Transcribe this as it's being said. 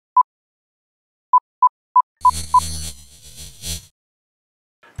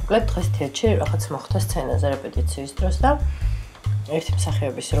მოკლედ დღეს თეატრში რაღაც მოხდა სცენაზე რეპეტიციის დროს და ერთი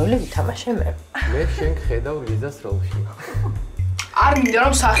მსახიობის როლი ვითამაშე მე. მე შენ ხედავ ლიზას როლში. არ მინდა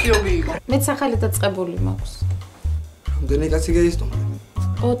რომ მსახიობი იყო. მეც ახალი დაწყებული მაქვს. რამდენი კაცი გაიზდო?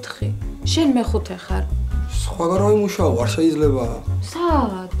 4. შენ მე-5 ხარ. სხვაგან რო იმუშაო, არ შეიძლება.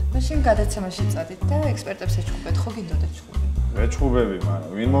 სად? მაშინ გადაცემაში წადით და ექსპერტებს ეჩხუბეთ, ხო გინდოდა ჩხუბი? მეჩხუბები,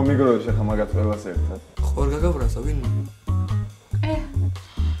 მაგრამ ვინ მომიგროვებს ახლა მაგათ ყველას ერთად? ხო არ გაგაბრაზა ვინ?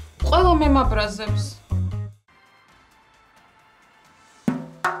 ყველა მემაბრაზებს.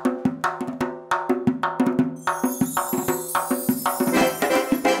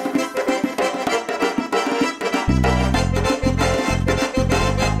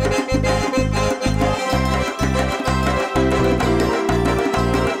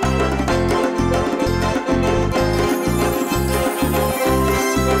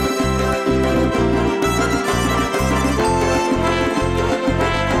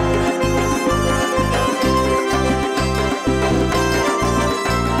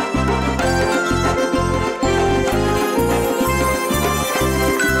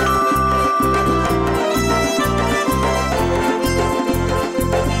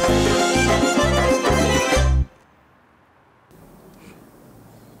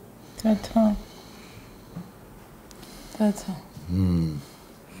 Tata.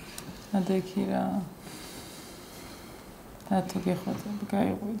 Adeki ra. Tato gexotseb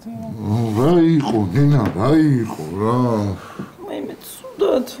gaiqvide. Ra iqo, nena, ra iqo, ra. Mai me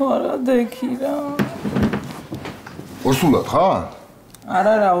tsudad var adeki ra. Orsulad xar?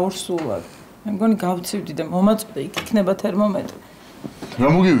 Ara, orsulad. Me mgoni gavtsivdi da momაწვდა იქ იქნება თერმომეტრი. Რა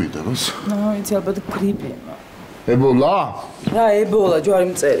მოგივიდა როს? იცი ალბათ გრიპი. ებოლა? რა ებოლა, ჯვარი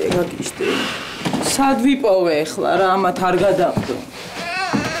მწერია, გაგიშტი. სად ვიპოვე ახლა რა ამათ არ გადავდო.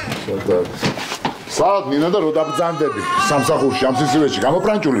 სად მინდა და რო დაბძანდები სამსახურში ამ სიცივეში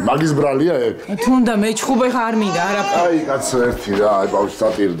გამოპრანჭული მაგის ბრალია ეგ. თუნდა მეჩხუბე ხარ მინდა არაფერი. აი კაცო ერთი რა, აი ბავშვი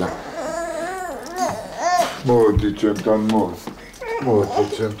სატირდა. მოდი ჩემთან მოდი. მოდი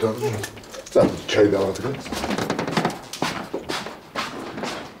ჩემთან. წამ ჩაი დავადგენ.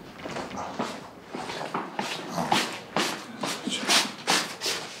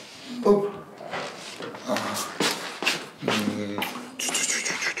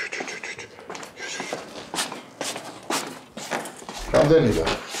 რამდენია?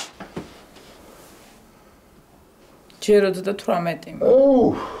 ჯერ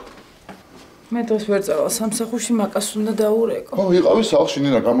 38. მე დღეს ვერ წავალ სამსახურში, მაკას უნდა დაურეკო. ვიყავი სახლში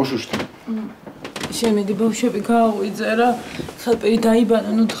ნინა გამოშუშტი. შემედი ბავშვები გააღვიძე რა, ხელპერი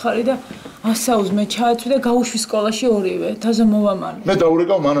დაიბანა ნუთხარი და ასაუს მე ჩააცვი და გაუშვი სკოლაში ორივე, თაზე მოვამალი. მე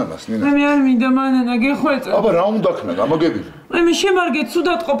დაურეკავ მანანას ნინა. მე არ მინდა მანანა გეხვეწა. აბა რა უნდა ქნა, გამაგები. მე შემარგეთ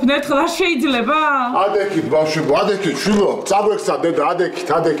სუდად ყოფნა ერთხელ არ შეიძლება? ადექით ბავშვებო, ადექით შვილო, წაგვექცა დედა, ადექით,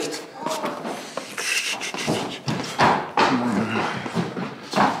 ადექით.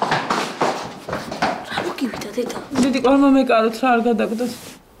 რა მოგივიდა დედა? დიდი ყარმა მეკაროთ რა არ გადაგდოს.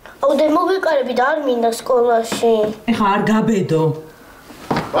 აუდე მოგეკარები და არ მინდა სკოლაში. ეხა არ გაბედო.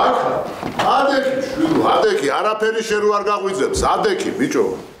 ბახა, ადექი შვილო, ადექი, არაფერი შენ რო არ გაღვიძებს, ადექი ბიჭო.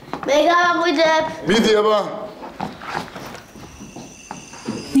 მე გავაღვიძებ. მიდი აბა.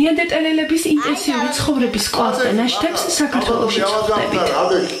 ნიანდერტალელების ინტენსიური ცხოვრების კვალზე ნაშთებს საქართველოში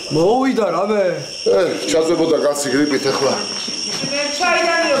ჩხდებით. მოვიდა რავე. ჩაძებოდა კაცი გრიპით ახლა. მე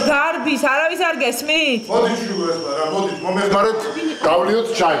ჩაიდანიო გარბის, არავის არ გესმით? მოდი შვილო ახლა რა, მოდი, მომეხმარეთ, გავლიოთ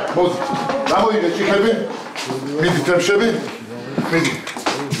ჩაი, მოდი. გამოიგე ჭიქები, მიდი თემშები, მიდი.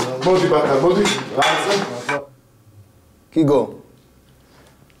 მოდი ბაქარ, მოდი, რაღაცა. გიგო.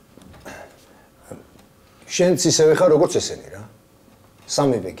 შენც ისევე ხარ როგორც ესენი რა.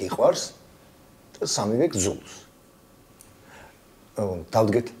 სამივე გიყვარს და სამივე გძულს.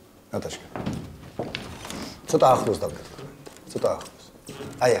 დავდგეთ, ნატაშკა. ცოტა ახლოს დავდგეთ. ცოტა ახლოს.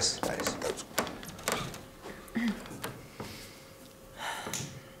 აი ეს, დავწყო.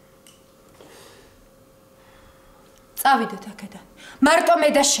 წავიდეთ აქედან. მარტო მე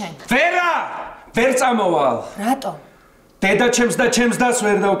და შენ. ვერა! ვერ წამოვალ. რატო? დედა ჩემს და ჩემს დას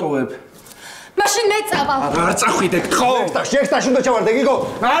ვერ დავტოვებ. მაშინ მე წავალ. არ წახვიდე, გთხოვ. შეხტაში უნდა ჩავარდე, გიგო.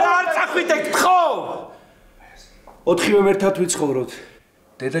 არ წახვიდე, გთხოვ. 4-ვე ერთად ვიცხოვროთ.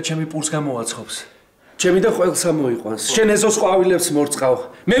 დედა ჩემი პურს გამოაცხობს. ჩემი და ყველს ამოიყვანს. შენ ეზოს ყვავილებს მორწყავ.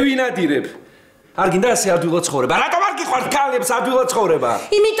 მე ვინადირებ. არ გინდა ასე ადვილად ცხოვრება. რატომ არ გიყვარს ქალებს ადვილად ცხოვრება?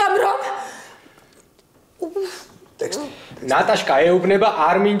 იმიტომ რომ ტექსტი. ნატაშკა ეუბნება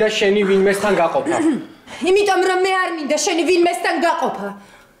არ მინდა შენი ვინმესთან გაყოფა. იმიტომ რომ მე არ მინდა შენი ვინმესთან გაყოფა.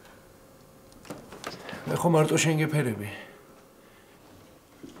 მე ხო მარტო შენ გეფერები.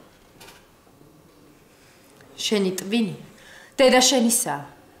 შენი ტვინი დედა შენისა.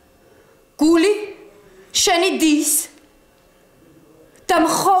 გული შენი დის და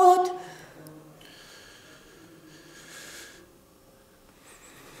მხოლოდ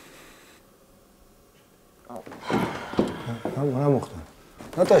რა მოხდა?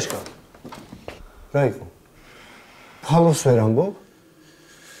 ნატაშკა. რა იყო? ფალოს ვერ ამბობ?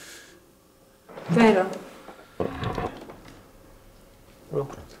 ვერო.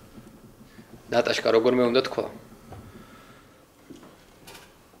 როგორ? ნატაშკა როგორ მე უნდა თქვა?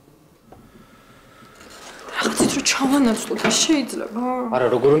 რაღაცით რომ ჩავანაცვლოთ შეიძლება? არა,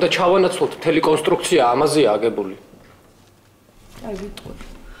 როგორ უნდა ჩავანაცვლოთ? მთელი კონსტრუქცია ამაზეა აგებული. აი ვიტყვი.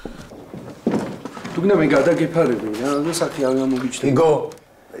 თუ გინდა მე გადაგეფარები რა, და სახი არ გამოგიჩნდა. იგო,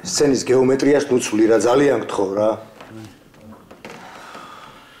 სცენის გეომეტრიას ნუცვლი რა, ძალიან გთხოვ რა.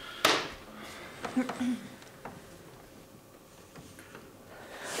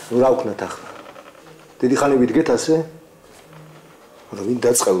 რა ვქნათ ახლა? დიდი ხანი ვიდგეთ ასე? მაგრამ ვინ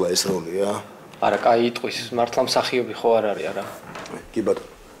დაწყება ეს როლი რა? არა, კაი იტყვის, მართლა მსახიობი ხო არ არის არა? კი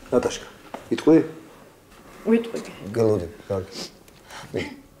ბატონო, ნატაშკა, იტყვი? ვიტყვი. გელოდები, კარგი.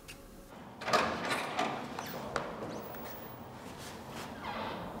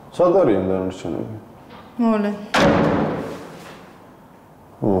 სად არიან დანარჩენები? მოლე.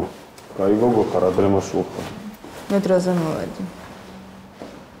 კაი გოგო ხარ, ადრე მოსულხარ. მე დროზე მოვედი.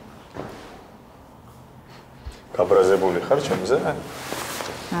 გაბრაზებული ხარ ჩემზე?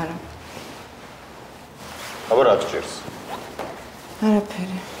 არა. აბა რა გჭირს?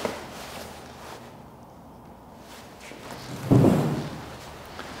 არაფერი.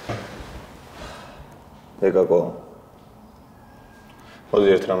 ეკაკო. მოდი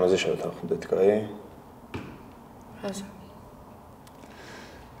ერთ რამაზე შევთანხმდეთ, კაი? რაზე?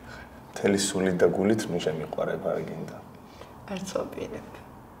 მთელი სულით და გულით ნუ შემიყვარებ, არა გინდა. არ წობილებ.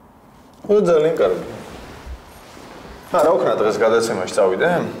 ხო ძალიან კარგი. რა ვქნა დღეს გადაცემაში წავიდე?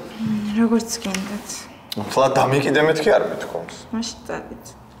 როგორც გინდათ. ხლა დამიკიდე მეთქი არ მეთქონს. მაშინ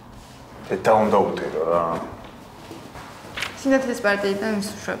წავიდე. დედა უნდა უტირო რა. სინათლის პარტიიდან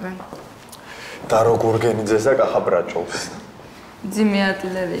მისუშვებენ. და როგორ გენიძეს და კახაბრაჭობს. ძიმე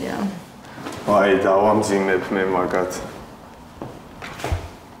არტილერია. აი დავამძიმებ მე მაგათ.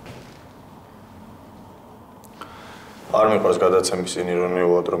 არ მიყვარს გადაცემის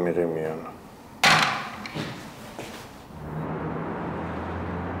ირონიულად რომ მიღიმიან.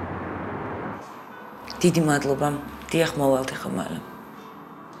 დიდი მადლობა. დიახ, მოვალთ ახლა მალე.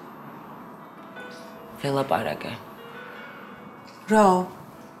 ველაპარაკე. რა?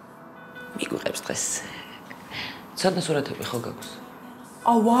 მიგვიყევს დღეს. ცოტა სურათები ხო გაქვს?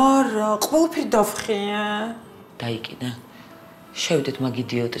 აუ არა, ყველაფერი დავხიე. დაიკიდე. შევიდეთ მაგ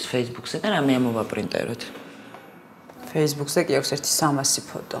იდიოტის Facebook-ზე და რამე ამოვაპრინტეროთ. Facebook-ზე კი აქვს ერთი 300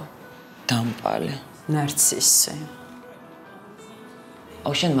 ფოტო. დამპალე. ნარცისი.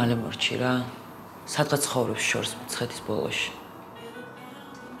 აუ შენ მალე მორჩი რა. სადღაც ცხოვრობს შორს მცხეთის ბოლოში.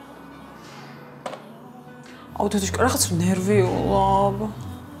 აუ თვითონ რაღაც ნერვიულობ.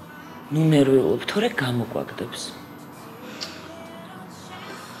 ნუ ნერვიულობ, თორე გამოგვაგდებს.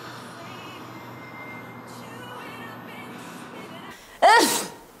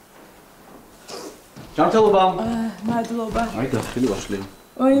 ჯანმრთელობა. მადლობა. აი გახილი ვაშლი.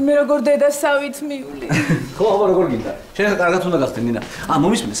 ой, მე როგორ დედასავით მივული. ხო, აბა როგორ გინდა? შენ კარგად უნდა გახდე ნინა.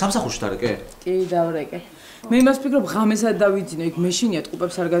 მომისმინე სამსახურში დარეკე? კი, დავრეკე. მე იმას ვფიქრობ, ღამესად დავიძინო, იქ მეშინია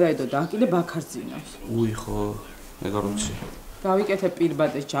ტყუპებს არ გადაედო და აკიდე ბაქარძინოს. უი ხო, მე გარუცი. გავიკეთე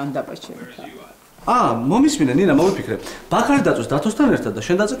პირბადეს ჯანდაბას შემოხა. მომისმინე ნინა, მოვიფიქრე. ბაქარი დაწვეს დათოსთან ერთად და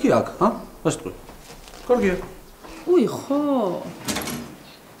შენ დაწეკი აქ, ჰა? გასწყვი. კარგია. უი ხო.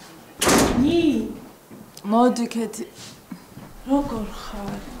 ნი. მოდი კეთი. როგორ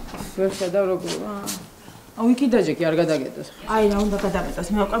ხარ? ვერ შედავ როგორ ვარ? აუ იქი დაჯეკი არ გადაგედოს. აი რა უნდა გადამეტოს,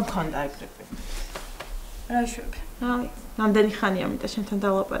 მე უკვე მქონდა ეგრევე. რა შვები? აი, ნამდვილი ხანია მიტა შენთან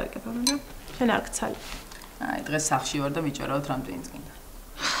დავაპარაკებ, მაგრამ შენ არ გცალი. აი, დღეს სახში ვარ და მიჭერავთ რამ ტვინს გინდა.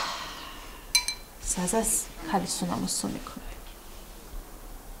 საზას ხალის უნდა მოსუნი ქონა.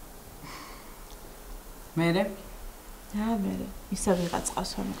 მერე? მერე. ისა ვიღაც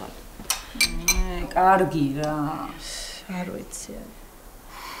ყავს ამ გალ. კარგი რა. არ ვიცი.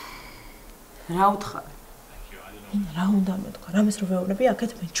 რა უთხარ? რა უნდა მეთქვა? რამეს რო ვეუბნები,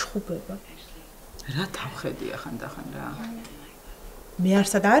 აქეთ მეჩხუბება. რა თავხედია ხანდახან რა. მე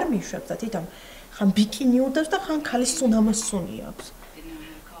არსად არ მიშვებს და თვითონ ხან ბიკინი უდევს და ხან ქალის სუნამოსუნი აქვს.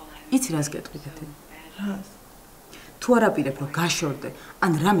 იცი რას გეტყვი კეთილი? რას? თუ არ აპირებ რომ გაშორდე,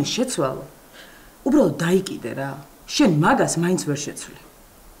 ან რამე შეცვალო, უბრალოდ დაიკიდე რა. შენ მაგას მაინც ვერ შეცვლი.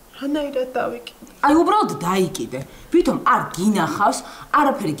 რანაირად დავიკიდე? აი უბრალოდ დაიკიდე. ვითომ არ გინახავს,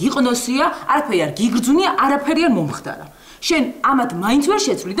 არაფერი გიყნოსია, არაფერი არ გიგრძუნია, არაფერი არ მომხდარა. შენ ამათ მაინც ვერ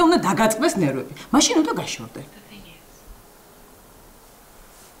შეცვლი და უნდა დაგაწყდეს ნერვები. მაშინ უნდა გაშორდე.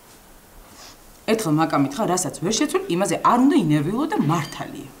 ერთხელ მაკამითხა, რასაც ვერ შეცვლი, იმაზე არ უნდა ინერვიულო და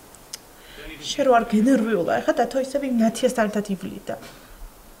მართალია. შენ რო არ გენერვიულა, ეხლა დათო ისევ იმ ნათიასთან ერთად ივლიდა.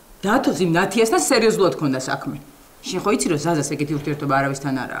 დათოს იმ ნათიასთან სერიოზულად ქონდა საქმე. შენ ხო იცი რომ ზაზას ეგეთი ურთიერთობა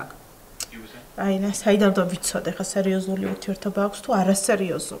არავისთან არ აქვს. აინა, საიდან და ვიცოდე, ხა სერიოზული ურთიერთობა აქვს თუ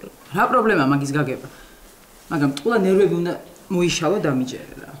არასერიოზული. რა პრობლემაა მაგის გაგება? მაგრამ ტყულა ნერვები უნდა მოიშალა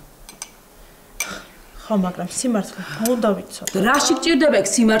დამიჯერე რა. ხო, მაგრამ სიმართლე უნდა ვიცოდე. რა შეგჭირდება ეგ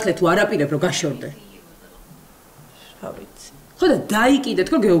სიმართლე თუ არაპირებ რომ გაშორდე? რა ვიცი. ხო და დაიკიდეთ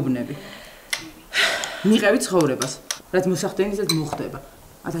რომ გეუბნები. მიყევი ცხოვრებას, რაც მოსახდენისად მოხდება.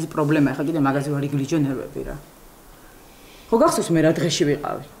 ათასი პრობლემა ახლა კიდე მაგაზე ვარ იგლიჯო ნერვები რა. ხო გახსოვს მე რა დღეში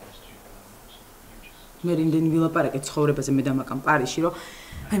ვიყავი? მე რინდენ ვილაპარაკე ცხოვრებაზე მე და მაკამ პარიზში რომ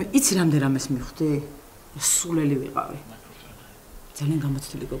აი იცი რამდენ რამეს მივხვდი? სულელი ვიყავი. ძალიან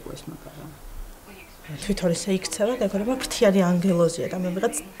გამოცდილი გოგო ეს მაგარა. თვითონ ისე იქცევა და ეგრევა ფრთიანი ანგელოზია და მე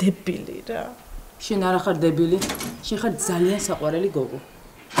ვიღაც დებილი რა. შენ არა ხარ დებილი, შენ ხარ ძალიან საყვარელი გოგო.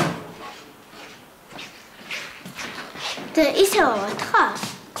 და ისევა ხარ?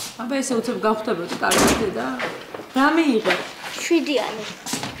 აბა ესე უცებ გავხდებოდი კარგად და რა მიიღე? 7-იანი.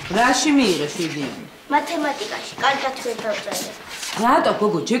 რაში მიიღე 7-იანი? მათემატიკაში, კარგად ვერ დავწერე. რატო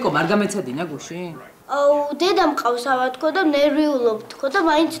გოგო ჯეკომ არ გამეცადინა გუში? აუ, დედა მყავს ავადქო და ნერვიულობდქო და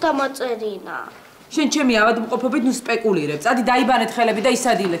მაინც დამაწერინა. შენ ჩემი ავადმყოფობით ნუ სპეკულირებ. წადი დაიბანეთ ხელები და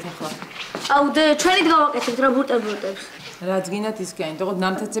ისადილეთ ახლა. აუ, დე ჩვენით გავაკეთებთ რა ბურტებს. რაც გინდათ ის გაინ, თქო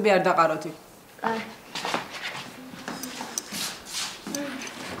ნამთაცები არ დაყაროთი. აი.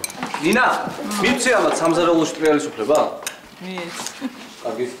 ნინა, მიცი ამათ სამზარეულოში ტრიალის უფლება? მიეც.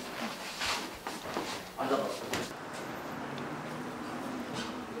 კარგი.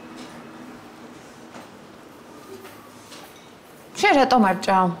 შენ რატომ არ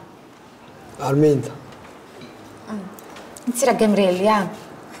ჭამ? არ მინდა. იცი რა გემრიელია?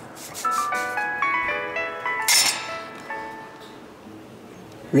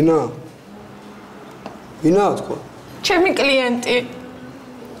 ვინა? ვინაა თქო? ჩემი კლიენტი.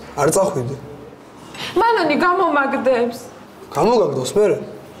 არ წახვიდე. მანონი გამომაგდებს. გამოგაგდოს მე?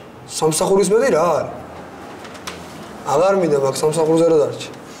 სამსახურის მეტი რა არის? აღარ მინდა მაგ სამსახურზე რა დარჩი.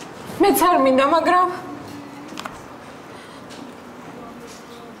 მეც არ მინდა, მაგრამ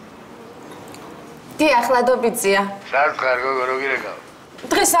დიახ, ლადობიცია. სად ხარ გოგო, რო გირეკავ?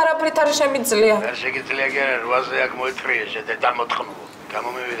 დღეს არაფრით არ შემიძლია. არ შეგიძლია კი არა, 8-ზე აქ მოეთრიე, შედა დამოთხმო.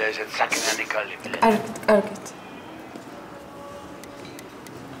 გამომივიდა ესეთ საკნანი კალი. კარგით.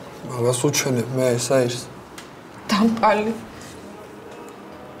 მაგას უჩვენებ მე საერს. დამპალი.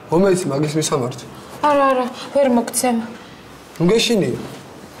 მომეცი მაგის მისამართი. არა, ვერ მოგცემ. ნუ გეშინია.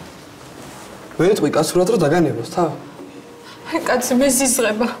 ვეთყვი კაცურად რომ დაგანებოს თა? აი კაცი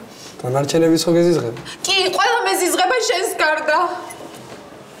მეზიზღება. დანარჩენებიც ხო გეზიზღება? კი, ყველა მეზიზღება შენს გარდა.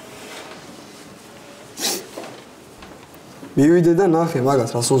 მივიდე და ნახე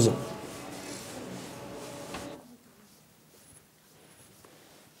მაგას რას უზა.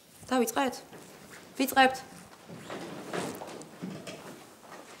 დავიწყეთ? ვიწყებთ.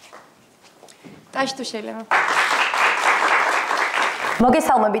 ტაშ თუ შეიძლება.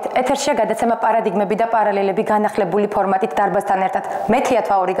 მოგესალმებით, ეთერშია გადაცემა პარადიგმები და პარალელები განახლებული ფორმატით დარბაზთან ერთად. მე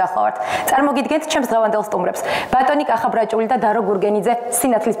თეატრალური გახლავართ. წარმოგიდგენთ ჩემს დღევანდელ სტუმრებს. ბატონი კახაბრაჭული და დარო გურგენიძე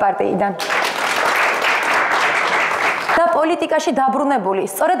სინათლის პარტიიდან. და პოლიტიკაში დაბრუნებული,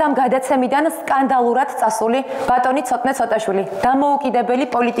 სწორედ ამ გადაცემიდან სკანდალურად წასული ბატონი ცოტნე ცოტაშვილი, დამოუკიდებელი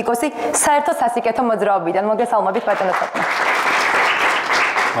პოლიტიკოსი საერთო სასიკეთო მოძრაობიდან. მოგესალმებით ბატონო ცოტნე.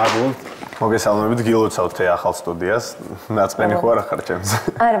 მადლობთ. მოგესალმებით, გილოცავთ ახალ სტუდიას. ნაწყენი ხო არ ახარ ჩემს?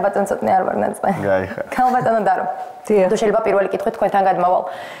 არა ბატონო ცოტნე არ ვარ ნაწყენი. გაიხარ. ქალ ბატონო დარო. თუ შეიძლება პირველი კითხვით თქვენთან გადმოვალ.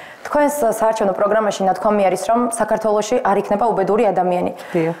 თქვენს საარჩევნო პროგრამაში ნათქვამი არის, რომ საქართველოში არ იქნება უბედური ადამიანი.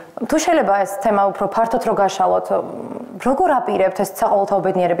 თუ შეიძლება ეს თემა უფრო ფართოდ რო გაშალოთ, როგორ აპირებთ ეს საყოველთაო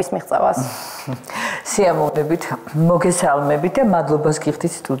ბედნიერების მიღწევას? სიამოვნებით, მოგესალმებით და მადლობას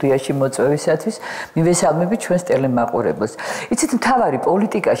გიხდით სტუდიაში მოწვევისათვის. მივესალმებით ჩვენს ტელემაყურებელს. იცით, მთავარი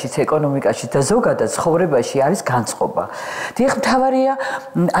პოლიტიკაშიც, ეკონომიკაშიც და ზოგადად ცხოვრებაში არის განწყობა. დიახ, მთავარია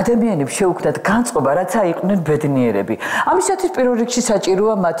ადამიანებს შეუქმნათ განწყობა, რაც აიყვნენ ბედნიერები. ამისათვის პირველ რიგში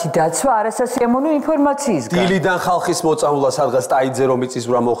საჭიროა მათი დაცვა არასასიამოვნო ინფორმაციისგან. დილიდან ხალხის მოწამვლა სადღაც ტაიძე რომ იწის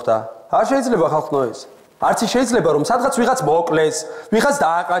რა მოხდა. არ შეიძლება ხალხნო ეს. არც შეიძლება რომ სადღაც ვიღაც მოკლეს, ვიღაც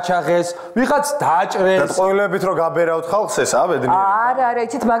დააკაჩაღეს, ვიღაც დააჭრეს. და ტყუილებით რომ გაბერავთ ხალხს ესაა ბედნიერი. არა,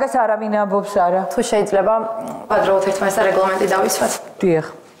 იცით, მაგას არავინ ამბობს არა. თუ შეიძლება, პატროოთ ერთმანეთს და რეგლამენტი დავისვათ. დიახ.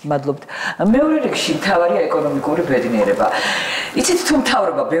 მადლობთ. მეორე რიგში მთავარია ეკონომიკური ბედნიერება. იცით თუ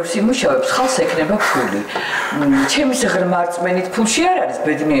მთავრობა ბევრს იმუშავებს, ხალხს ექნება ფული. ჩემის ღრმა რწმენით ფულში არ არის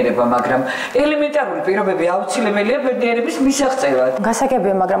ბედნიერება, მაგრამ ელემენტარული პირობები აუცილებელია ბედნიერების მისაღწევად.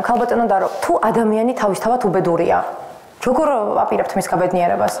 გასაგებია, მაგრამ ქალბატონო დარო, თუ ადამიანი თავისთავად უბედურია, როგორ აპირებთ მის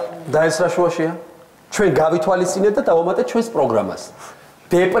გაბედნიერებას? და ეს რა შუაშია? ჩვენ გავითვალისწინეთ და დავამატეთ ჩვენს პროგრამას.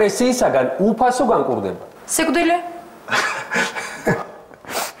 დეპრესიისაგან უფასო განკურნება. სიკვდილი?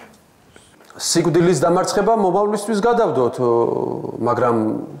 სიკვდილის დამარცხება მომავლისთვის გადავდოთ, მაგრამ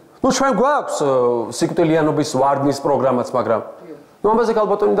ჩვენ გვაქვს სიკვდილიანობის ვარდნის პროგრამაც, მაგრამ ამაზე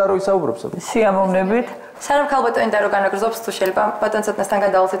ქალბატონი დარო ისაუბრობს. სიამოვნებით. სანამ ქალბატონი დარო განაგრძობს, თუ შეიძლება ბატონ ცოტნესთან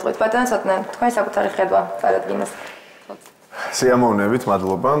გადავალსიტყვით. ბატონ ცოტნე, თქვენ საკუთარი ხედვა წარადგინოს. სიამოვნებით,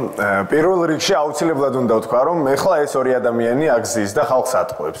 მადლობა. პირველ რიგში აუცილებლად უნდა ვთქვა, რომ ეხლა ეს ორი ადამიანი აგზის და ხალხს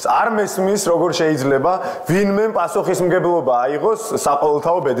ატყუებს. არ მესმის, როგორ შეიძლება ვინმე პასუხისმგებლობა აიღოს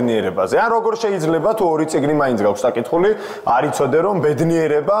საყოველთაო ბედნიერებაზე. ან როგორ შეიძლება თუ ორი წიგნი მაინც გაქვს საკითხული, არ იცოდე, რომ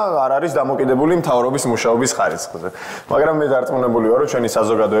ბედნიერება არ არის დამოკიდებული მთავრობის მუშაობის ხარისხზე. მაგრამ მე დარწმუნებული ვარ, რომ ჩვენი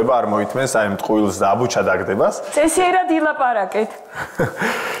საზოგადოება არ მოითმენს აი ტყუილს და აბუჩა დაგდებას. წესიერად ილაპარაკეთ.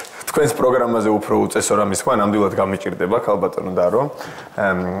 თქვენს პროგრამაზე უფრო უწესო რამის თქვა, ნამდვილად გამიჭირდება ქალბატონო დარო.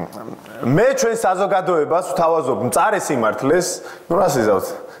 მე ჩვენ საზოგადოებას ვთავაზობ მწარე სიმართლეს, ну რა სიზავთ,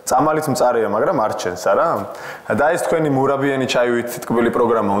 წამალიც მწარეა, მაგრამ არ ჩენს, არა? და ეს თქვენი მურაბიანი ჩაივით თკბილი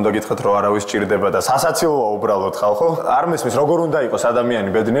პროგრამა უნდა გითხრათ, რომ არავის ჭირდება და სასაცილოა უბრალოდ ხალხო. არ მესმის, როგორ უნდა იყოს ადამიანი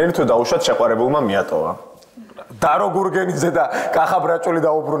ბედნიერი, თუ დაუშვათ შეყვარებულმა მიატოვა. დარო გურგენიძე და კახა ბრაჭული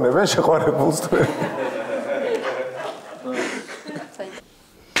დაუბრუნებენ შეყვარებულს თქვენ.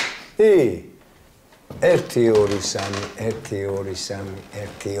 1 2 3 1 2 3 1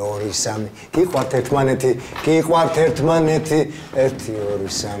 2 3 გიყვართ ერთმანეთი 1 2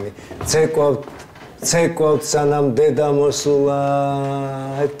 3 ცეკვავთ სანამ დედა მოსულა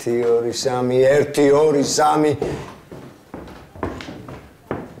 1 2 3 1 2 3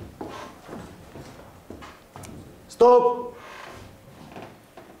 სტოპ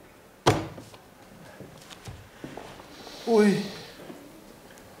უი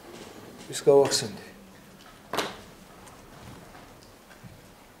ის გავახსენდი.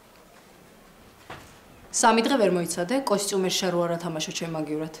 სამი დღე ვერ მოიცადე, კოსტიუმერში რო არა თამაშო ჩემ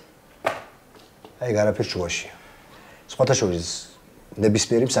მაგივრად. აი, არაფერ შუაშია. სხვათა შორის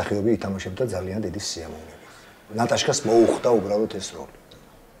ნებისმიერი მსახიობი ითამაშებდა ძალიან დიდი სიამოვნებით. ნატაშკას მოუხდა უბრალოდ ეს როლი.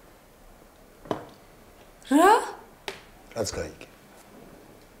 რა? რაც გაიგე.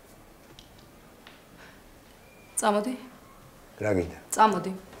 წამოდი. რა გინდა?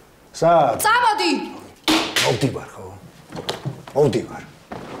 წამოდი. სად? წამოდი! მოვდივარ ხო? მოვდივარ.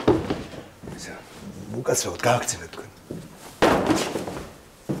 უკაცრავად გააქცევეთ თქვენ.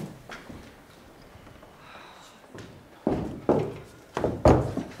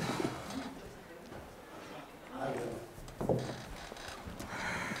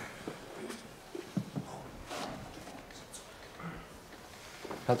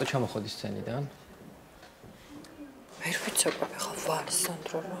 რატო ჩამოხოდი სცენიდან? ვერ ვიცოდი ხა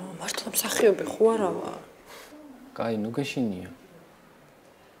ვალსანდრო რა. მართლა მსახიობი ხო არა ვარ? კაი, ნუ გეშინია.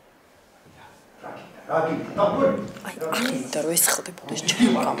 აი, არ მინდა რომ ეს ხდებოდეს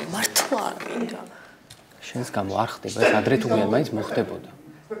ჩემ გამო, მართლა არ მინდა. შენს გამო არ ხდება, ეს ადრე თუ გვიან მაინც მოხდებოდა.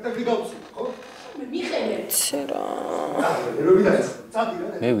 სპექტაკლი გავუსწრე, ხო? მე მიხელე. ცერა.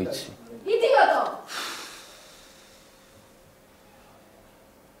 მე ვიცი. იდიოტო!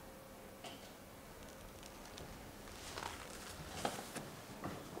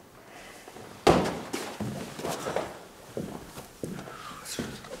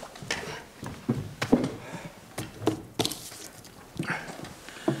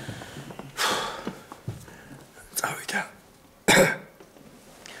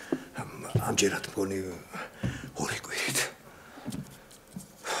 ამჯერად მგონი ორი კვირით.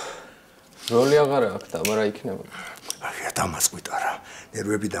 როლი აღარა აქვს და რა იქნება? აი, დამაწყვიტა რა.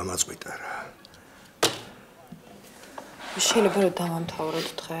 ნერვები დამაწყვიტა რა. შეიძლება რომ დავამთავროთ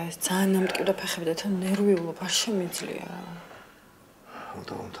დღეს. ძალიან ნამტკივდა ფეხები და თან ნერვიულობა არ შემიძლია.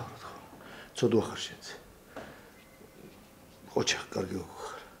 დავამთავროთ ხო? ცოდვა ხარ შენც. ყოჩა, კარგი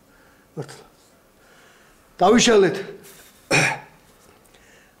ვიყარ. მართლა. დავიშალეთ.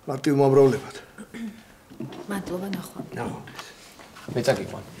 მარტივ მომრავლებად. მადლობა ნახვა. ნახვა. მე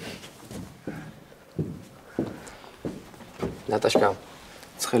წაგიყვან. ნატაშკა,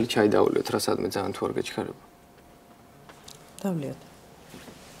 ცხელი ჩაი დავულიოთ, რა სადმე ძალიან თუ არ გეჩქარება. დავლიოთ.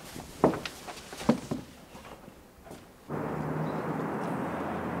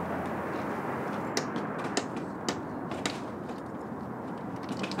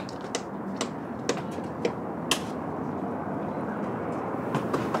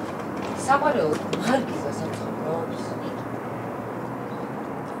 საყვარელო ხალხისა სამცხაოს.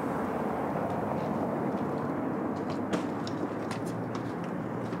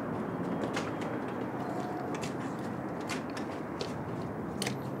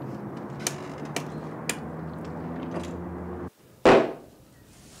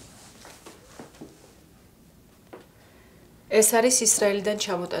 ეს არის ისრაელიდან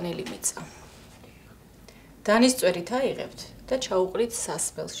ჩამოტანილი მიწა. დანის წვერით აიღებთ და ჩაუყრით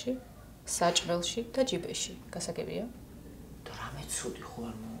სასმელში, საჭმელში და ჯიბეში. გასაგებია? და რამე ცუდი ხო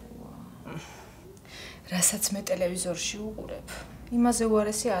არ მოუვა. რასაც მე ტელევიზორში უყურებ, იმაზე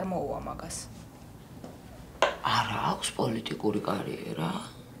უარესი არ მოუვა მაგას. არა აქვს პოლიტიკური კარიერა?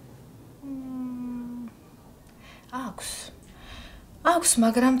 აქვს. აქვს,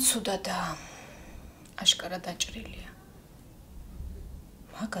 მაგრამ ცუდადაა. აშკარა დაჭრილია.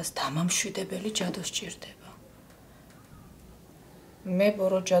 მაგას დამამშვიდებელი ჯადო სჭირდება. მე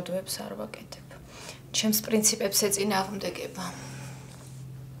ბორო ჯადოებს არ ვაკეთებ. ჩემს პრინციპებს ეწინააღმდეგება.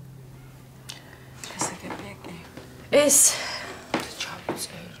 ეს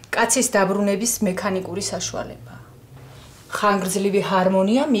კაცის დაბრუნების მექანიკური საშუალება. ხანგრძლივი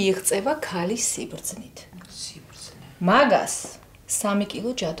ჰარმონია მიიღწევა ქალის სიბრძნით. მაგას 3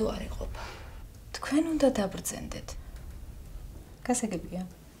 კილო ჯადო არ ეყოფა. თქვენ უნდა დაბრძენდეთ. გასაგებია?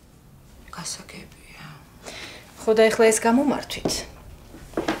 გასაგებია. ხო და ეხლა ეს გამომართვით.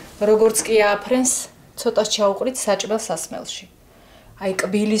 როგორც კი ააფრენს, ცოტას ჩაუყრით საჭმელ სასმელში. აი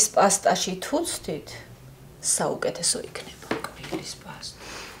კბილის პასტაში თუ ვცდით, საუკეთესო იქნება. კბილის პასტა.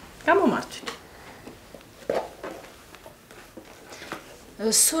 გამომართვით.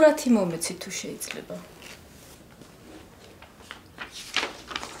 სურათი მომეცით თუ შეიძლება.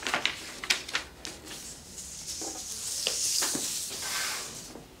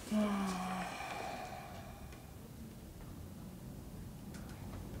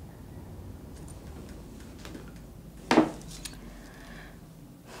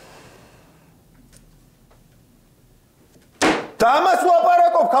 და ამას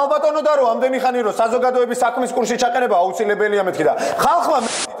ვაპარაკობ ქალბატონო და რომ ამდენი ხანი რომ საზოგადოების საქმის კურსში ჩაყენება აუცილებელია მეთქი და ხალხმა მე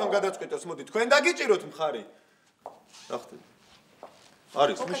თვითონ გადაწყვიტოს მოდი თქვენ დაგიჭიროთ მხარი რა ხდება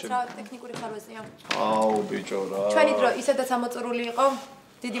არის მე შენ ტექნიკური ხარვეზია აუ ბიჭო რა ჩვენი დრო ისედაც ამოწურული იყო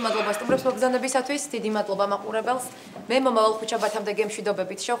დიდი მადლობა სტუმრებს მოგზაურობისათვის დიდი მადლობა მაყურებელს მე მომავალ ხუჩაბათამდე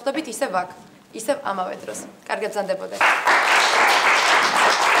გემშვიდობებით შევხვდებით ისევ აქ ისევ ამავე დროს კარგად ბრძანდებოდეთ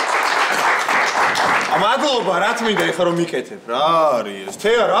მადლობა, რა თმინდა ეხლა რომ მიკეთებ, რა არის ეს?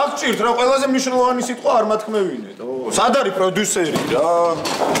 თეა, რა გჭირთ, რა ყველაზე მნიშვნელოვანი სიტყვა არ მათქმევინეთ. სად არის პროდიუსერი, რა?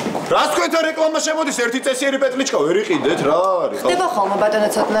 რას თქვენთა რეკლამა შემოდის, ერთი წესიერი პეტლიჩკა ვერ იყიდეთ, რა არის? ხდება ხოლმე ბატონო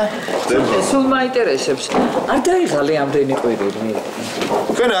ცოტნა. სულ მაინტერესებს. არ დაიღალე ამდენი ყვირილი.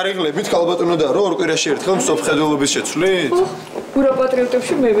 თქვენ არ იღლებით ქალბატონო და რო ორ კვირაში ერთხელ მსოფლმხედველობის შეცვლით? ურა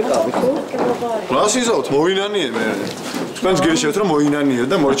პატრიოტებში მე ვიყავი, ხო? რა სიზავთ, მოინანიეთ მე. თქვენს გირიშევთ რომ მოინანიოთ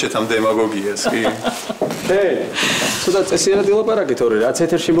და მორჩეთ ამ დემაგოგიას, კი? ცოტა წესიერად ილაპარაკეთ, ორი რაც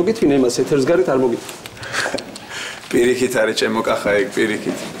ეთერში მოგითვინე, იმას ეთერს გარეთ არ მოგით. პირიქით არის ჩემო კახა ეგ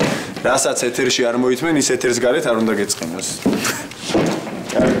პირიქით. რასაც ეთერში არ მოითმენ, ის ეთერს გარეთ არ უნდა გეწყინოს.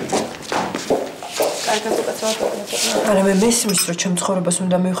 კარგად უკაცრავად. არა მე მესმის რომ ჩემ ცხოვრებას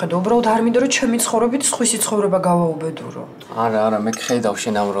უნდა მივხედო, უბრალოდ არ მინდა რომ ჩემი ცხოვრებით სხვისი ცხოვრება გავაუბედურო. არა, მე გხედავ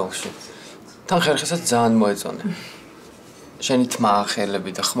შენ ამ როლში. თან ხერხესაც ძალიან მოეწონე. შენი თმა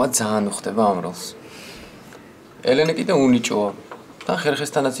ახელები და ხმა ძალიან უხდება ამ როლს. ელენე კიდე უნიჭოა. თან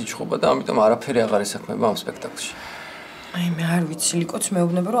ხერხესთანაც იჩხუბა და ამიტომ არაფერი აღარ ესაქმება ამ სპექტაკლში. აი მე არ ვიცი, ლიკოც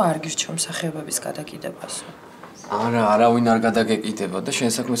მეუბნება რომ არ გირჩევ მსახიობების გადაკიდებას. არა, არავინ არ გადაგეკიდება და შენ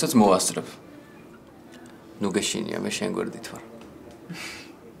საქმესაც მოასწრებ. ნუ გეშინია, მე შენ გვერდით ვარ.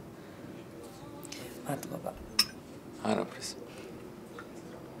 მადლობა. არაფერს.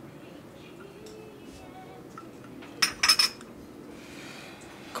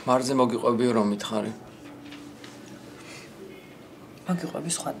 ქმარზე მოგიყვებიო რომ მითხარი.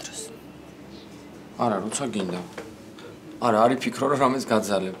 მოგიყვები სხვა დროს. არა, როცა გინდა. არა, არის ფიქრო რომ რამეს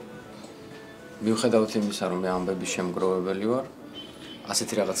გაძალებ. მიუხედავად იმისა, რომ მე ამბების შემგროვებელი ვარ,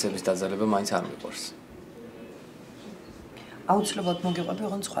 ასეთი რაღაცების დაძალება მაინც არ მიყვარს. აუცილებლად მოგიყვები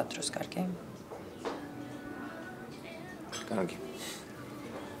ოღონდ სხვა დროს, კარგი? კარგი.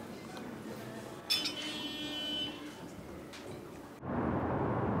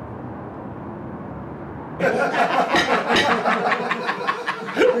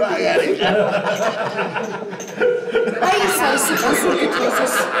 აი ეს არის სუპერსული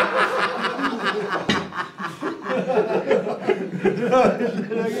პროცესი.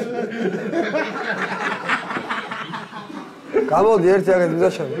 გამოდი ერთი აგეთ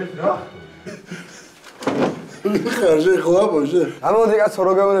მიდაშავე. ხარჯი ხოა ბოჟე. გამოდი კაცო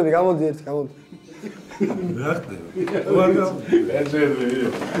რო გეუბნები, გამოდი ერთი, გამოდი. რა ხდება? ვარ გამოდები.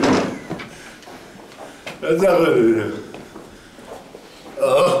 აზაღები.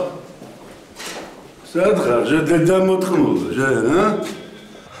 სად ხარჯი დედა მოთხმულა, ჰა?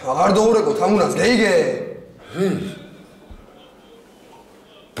 აღარ დაურეკო თამუნას, გეიგე.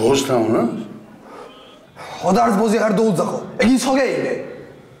 ბოს თამუნა? ხოდარს ბოზი აღარ დაუძახო. ეგი ხო გეიგე.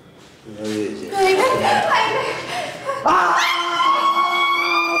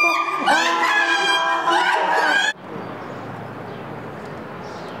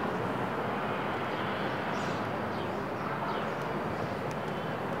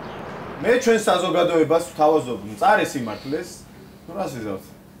 მე ჩვენ საზოგადოებას ვთავაზობ მწარე სიმართლეს. ნუ რას ვიზავთ?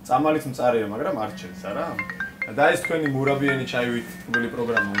 წამალიც მწარეა, მაგრამ არ ჩენს, არა? და ეს თქვენი მურაბიენი ჩაივით თბილი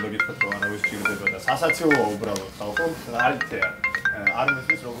პროგრამა უნდა გითხრათ, რომ არავის ჭირდება და სასაცილოა უბრალოდ ხალხო. არ ითეა. არ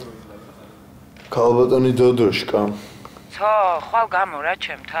მესმის როგორ უნდა. ქალბატონი დოდოშკა. ცო, ხვალ გამო რა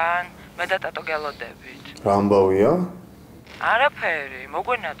ჩემთან? მე და ტატო გელოდებით. რა ამბავია? არაფერი,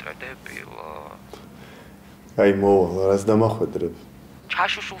 მოგვენატრა დებილო. აი მოვალ, რას დამახვედრებ?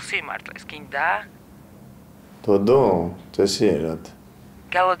 ჩაშუშულ სიმართლეს გინდა? დოდო, წესიერად.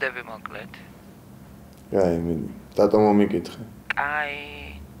 გელოდები მოკლედ. აი, მიდი. ტატო მომიკითხე. აი.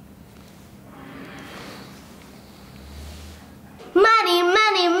 Money,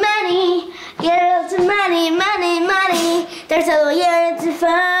 money, money. Get lots of money, money, money. There's a year to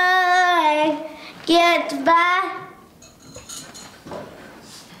find. Get by.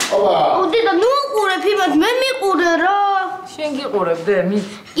 აბა. უდიდა ნუ ყურე ფიმად მე მიყურე რა. შენ გიყურებდე მით.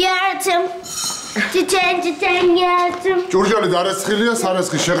 Yardım. ჭურჭელი დარესხილია,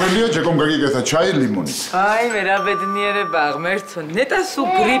 სარესხი შეღრილია, ჯეკომ გაგიგეთა ჩაი, ლიმონი. აი მე რა ბედნიერება ღმერთო, ნეტა სულ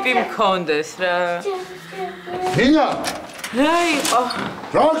გრიპი მქონდეს რა. ნინა! რა იყო?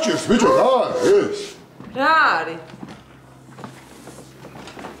 რა გჭირს ბიჭო, რა ეს? რა არის?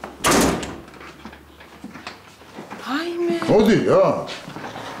 აი მე. მოდი რა.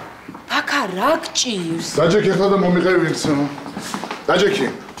 აკა რა გჭირს? დაჯექი ახლა და მომიყევი ვინცო. დაჯექი.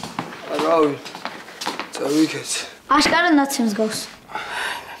 რავი. წავიქეც. აშკარა ნაცემს გავს.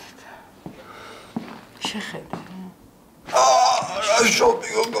 შეხედე. რა შოპი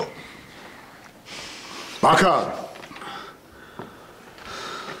გოგო. ბაქარ.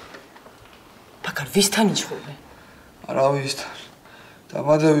 ბაქარ ვისთან იჩხუბე? არა ვისთან.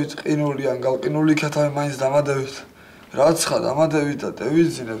 დამადევით ყინული ან გალყინული ქათავი მაინც დამადევით. რაც ხა დამადევით და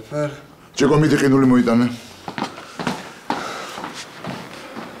დევიძინებ ფერ. ჯეკო მიდი ყინული მოიტანე.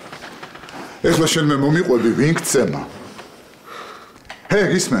 ეხლა შენ მე მომიყვები ვინ გცემა? ჰე,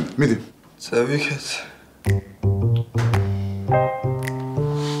 გისმენ, მიდი. წევიქეთ.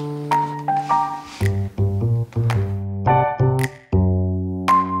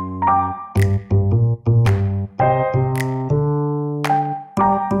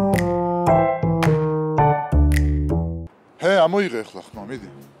 ჰე, ამოიღე ეხლა ხმა, მიდი.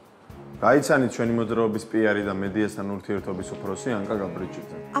 გაიცანით ჩვენი მოძრაობის პიარი და მედიასთან ურთიერთობის უფროსი ანკა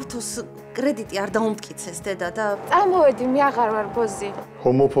გაბრიჭიძე. ავთოს კრედიტი არ დაუმტკიცეს დედა და წამოვედი, მე აღარ ვარ ბოზი.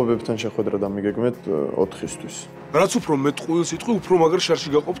 ჰომოფობებთან შეხვედრა დამიგეგმეთ 4-ისთვის. რაც უფრო მეტ ყვილს იტყვი, უფრო მაგარ შარში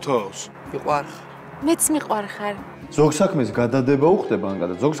გაყოფ თავს. მიყვარ. მეც მიყვარ ხარ. ზოგ საქმეს გადადება უხდება ანკა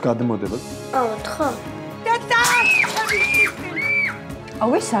და ზოგს გადმოდება. აუთხო. დედა!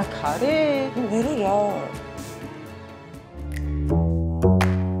 ავი საკარი? მე რა?